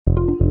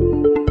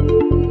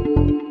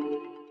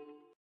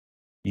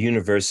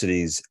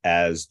Universities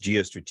as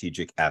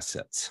geostrategic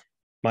assets.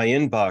 My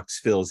inbox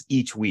fills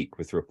each week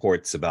with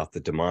reports about the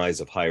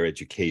demise of higher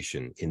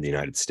education in the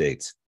United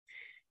States.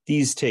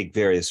 These take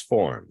various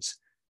forms: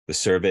 the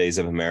surveys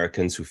of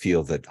Americans who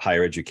feel that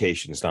higher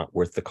education is not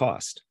worth the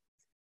cost,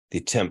 the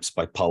attempts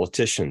by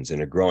politicians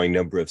in a growing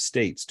number of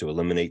states to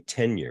eliminate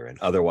tenure and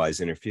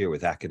otherwise interfere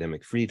with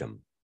academic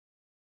freedom,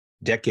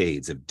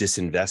 decades of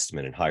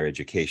disinvestment in higher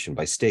education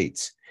by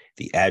states,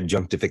 the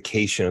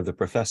adjunctification of the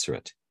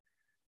professorate,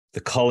 the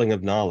culling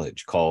of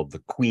knowledge called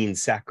the queen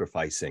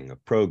sacrificing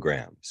of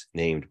programs,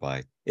 named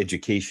by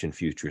education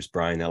futurist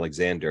Brian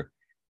Alexander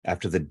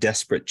after the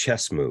desperate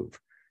chess move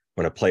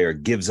when a player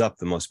gives up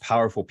the most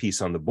powerful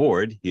piece on the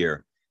board,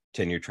 here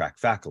tenure-track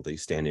faculty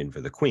stand in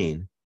for the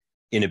queen,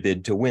 in a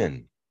bid to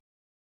win.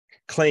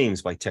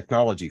 Claims by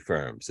technology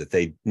firms that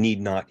they need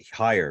not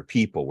hire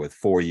people with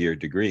 4-year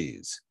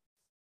degrees.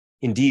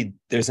 Indeed,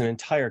 there's an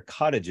entire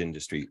cottage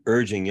industry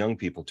urging young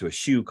people to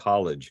eschew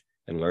college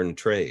and learn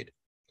trade.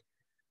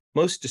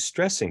 Most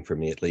distressing for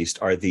me, at least,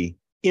 are the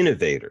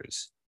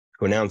innovators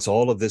who announce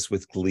all of this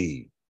with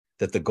glee,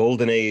 that the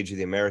golden age of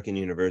the American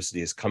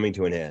university is coming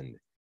to an end,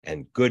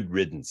 and good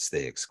riddance,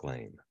 they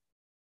exclaim.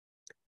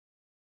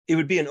 It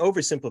would be an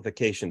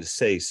oversimplification to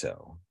say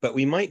so, but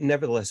we might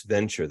nevertheless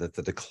venture that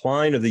the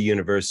decline of the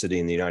university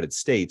in the United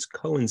States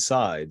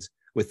coincides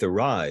with the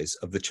rise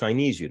of the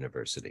Chinese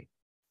university.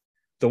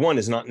 The one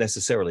is not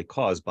necessarily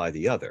caused by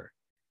the other,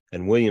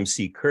 and William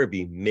C.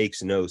 Kirby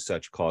makes no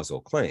such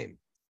causal claim.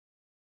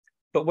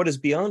 But what is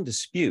beyond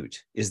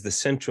dispute is the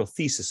central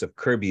thesis of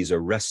Kirby's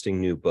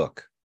arresting new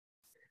book,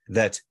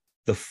 that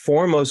the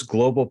foremost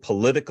global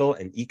political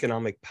and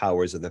economic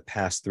powers of the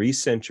past 3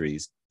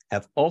 centuries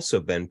have also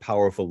been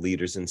powerful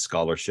leaders in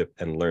scholarship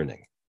and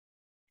learning.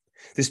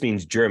 This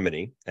means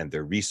Germany and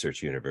their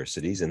research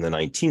universities in the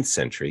 19th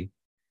century,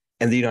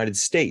 and the United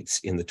States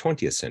in the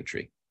 20th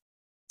century.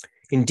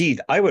 Indeed,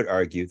 I would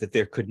argue that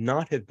there could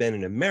not have been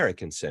an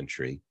American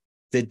century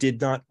that did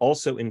not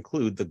also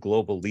include the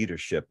global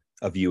leadership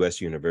of US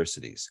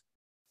universities.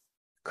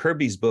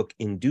 Kirby's book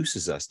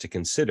induces us to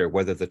consider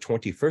whether the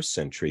 21st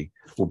century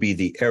will be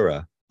the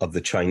era of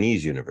the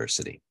Chinese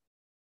university.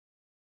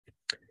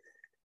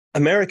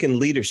 American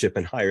leadership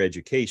in higher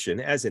education,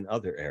 as in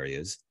other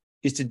areas,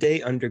 is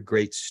today under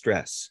great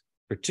stress,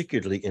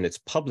 particularly in its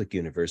public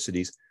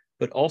universities,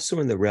 but also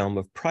in the realm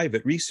of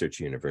private research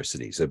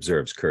universities,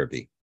 observes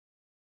Kirby.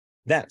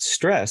 That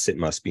stress, it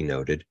must be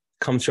noted,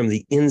 comes from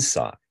the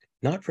inside,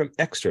 not from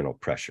external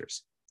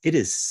pressures. It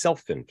is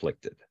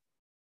self-inflicted.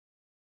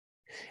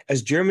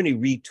 As Germany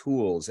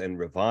retools and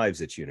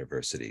revives its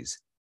universities,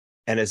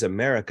 and as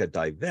America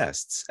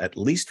divests, at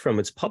least from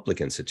its public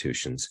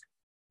institutions,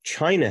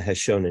 China has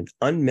shown an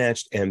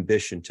unmatched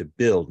ambition to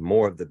build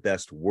more of the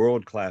best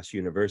world-class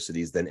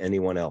universities than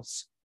anyone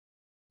else.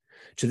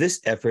 To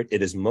this effort,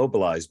 it has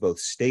mobilized both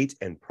state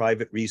and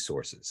private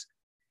resources,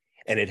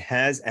 and it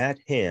has at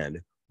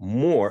hand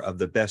more of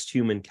the best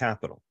human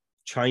capital,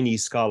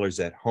 Chinese scholars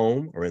at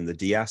home or in the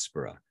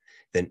diaspora,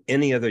 than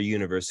any other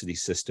university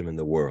system in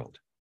the world.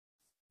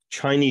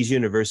 Chinese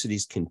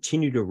universities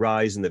continue to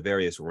rise in the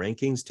various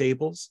rankings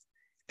tables,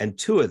 and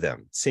 2 of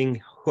them,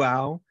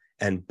 Tsinghua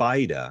and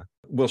Beida,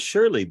 will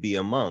surely be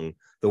among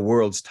the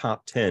world's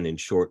top 10 in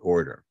short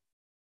order.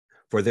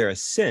 For their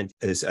ascent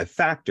is a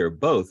factor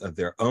both of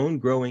their own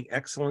growing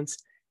excellence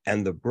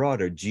and the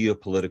broader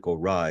geopolitical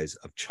rise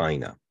of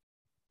China.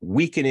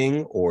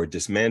 Weakening or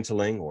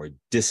dismantling or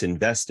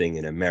disinvesting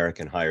in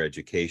American higher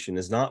education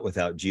is not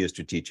without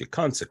geostrategic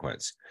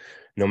consequence,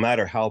 no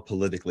matter how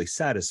politically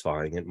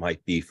satisfying it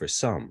might be for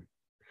some.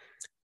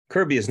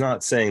 Kirby is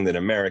not saying that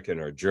American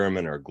or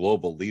German or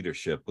global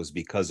leadership was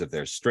because of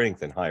their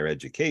strength in higher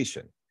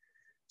education.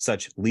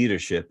 Such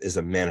leadership is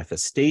a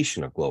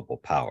manifestation of global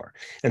power,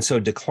 and so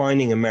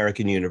declining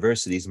American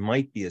universities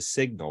might be a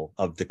signal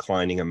of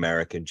declining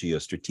American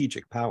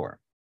geostrategic power.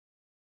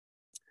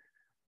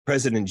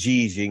 President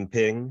Xi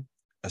Jinping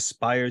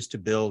aspires to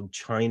build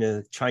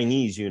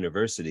Chinese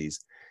universities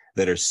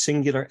that are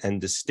singular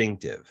and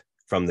distinctive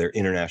from their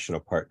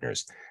international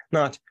partners,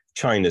 not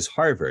China's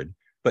Harvard,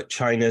 but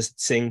China's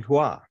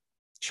Tsinghua,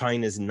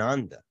 China's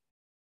Nanda.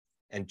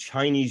 And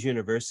Chinese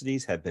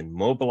universities have been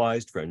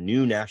mobilized for a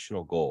new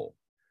national goal: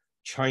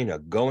 China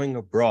going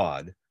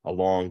abroad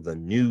along the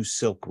new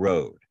Silk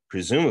Road,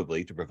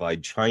 presumably to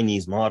provide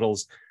Chinese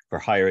models for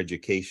higher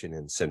education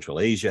in Central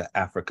Asia,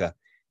 Africa,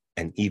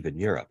 and even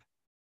Europe.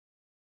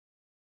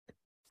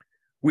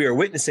 We are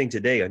witnessing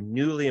today a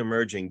newly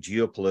emerging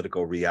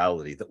geopolitical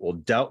reality that will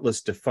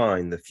doubtless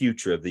define the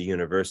future of the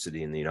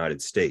university in the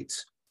United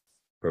States,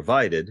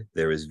 provided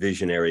there is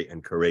visionary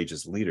and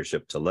courageous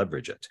leadership to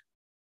leverage it.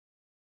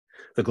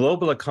 The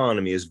global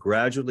economy is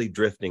gradually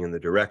drifting in the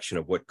direction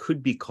of what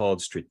could be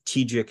called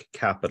strategic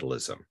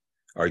capitalism,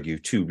 argue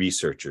 2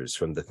 researchers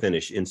from the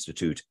Finnish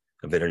Institute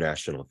of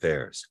International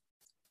Affairs.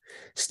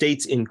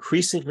 States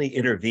increasingly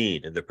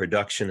intervene in the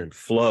production and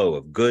flow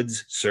of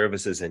goods,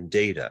 services, and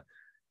data,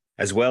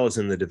 as well as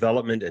in the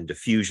development and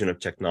diffusion of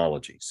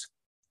technologies.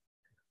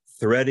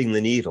 threading the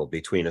needle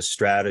between a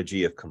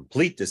strategy of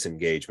complete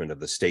disengagement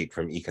of the state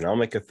from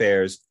economic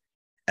affairs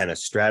and a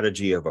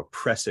strategy of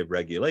oppressive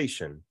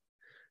regulation,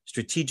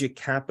 strategic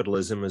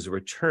capitalism is a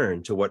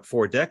return to what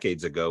 4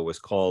 decades ago was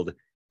called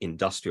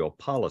industrial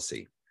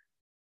policy.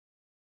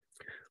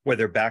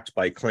 Whether backed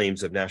by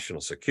claims of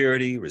national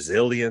security,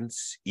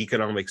 resilience,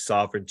 economic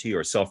sovereignty,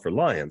 or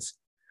self-reliance,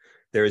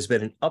 there has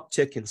been an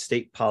uptick in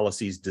state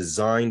policies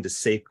designed to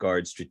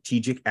safeguard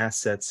strategic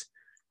assets,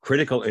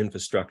 critical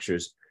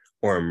infrastructures,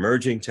 or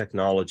emerging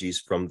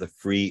technologies from the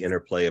free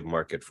interplay of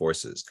market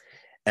forces,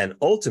 and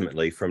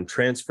ultimately from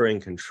transferring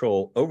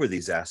control over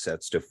these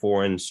assets to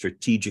foreign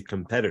strategic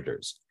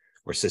competitors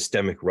or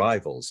systemic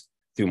rivals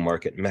through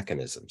market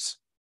mechanisms.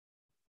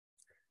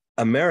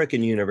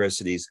 American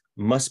universities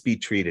must be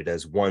treated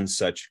as one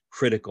such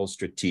critical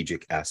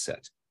strategic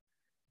asset.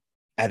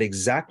 At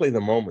exactly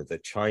the moment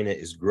that China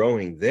is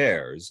growing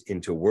theirs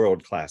into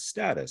world-class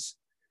status,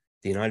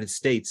 the United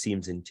States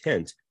seems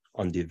intent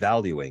on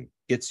devaluing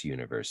its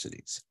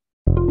universities.